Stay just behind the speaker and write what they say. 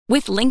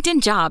With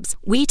LinkedIn Jobs,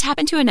 we tap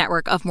into a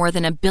network of more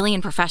than 1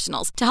 billion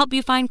professionals to help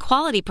you find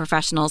quality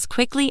professionals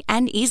quickly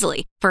and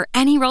easily for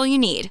any role you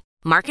need.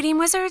 Marketing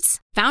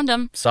wizards? Found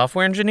them.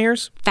 Software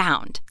engineers?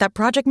 Found. That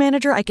project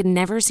manager I could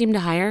never seem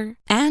to hire?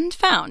 And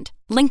found.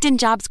 LinkedIn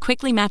Jobs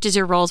quickly matches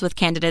your roles with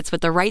candidates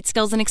with the right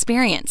skills and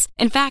experience.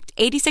 In fact,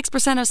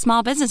 86% of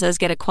small businesses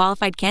get a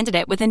qualified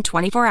candidate within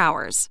 24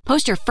 hours.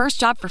 Post your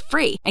first job for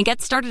free and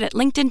get started at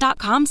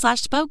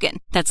linkedin.com/spoken.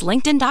 That's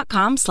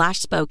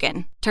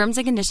linkedin.com/spoken. Terms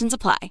and conditions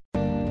apply.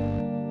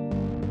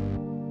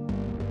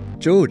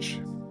 George,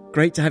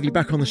 great to have you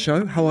back on the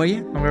show. How are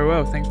you? I'm very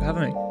well, thanks for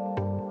having me.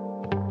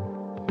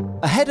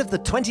 Ahead of the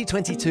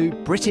 2022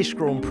 British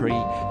Grand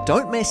Prix,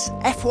 don't miss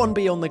F1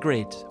 Beyond the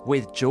Grid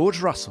with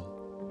George Russell.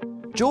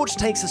 George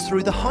takes us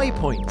through the high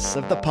points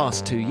of the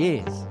past 2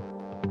 years.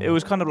 It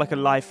was kind of like a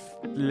life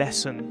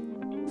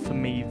lesson for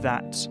me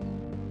that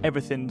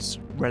everything's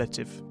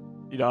relative.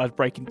 You know, I was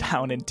breaking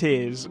down in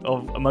tears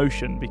of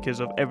emotion because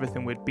of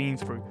everything we'd been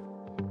through.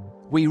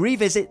 We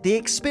revisit the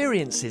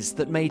experiences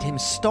that made him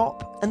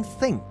stop and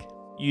think.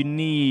 You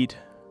need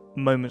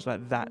moments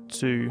like that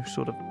to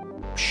sort of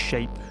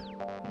shape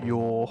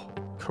your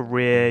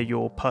career,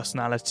 your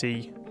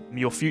personality,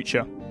 your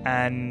future.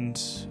 And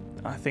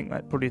I think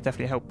that probably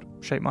definitely helped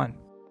shape mine.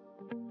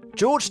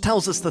 George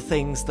tells us the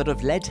things that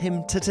have led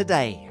him to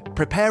today,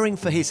 preparing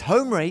for his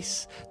home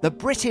race, the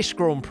British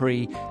Grand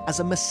Prix,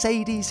 as a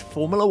Mercedes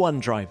Formula One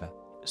driver.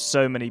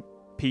 So many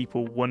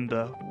people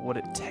wonder what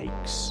it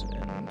takes,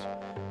 and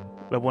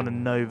they want to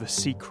know the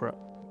secret.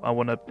 I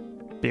want to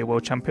be a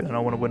world champion and I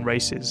want to win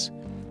races.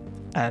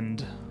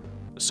 And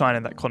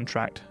signing that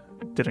contract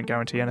didn't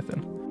guarantee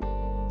anything.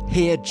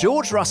 Hear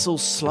George Russell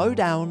slow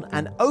down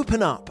and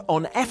open up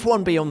on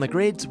F1 Beyond the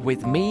Grid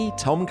with me,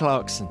 Tom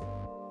Clarkson.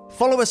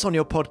 Follow us on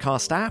your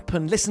podcast app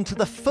and listen to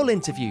the full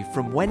interview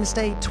from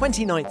Wednesday,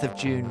 29th of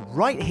June,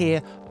 right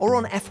here or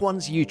on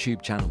F1's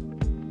YouTube channel.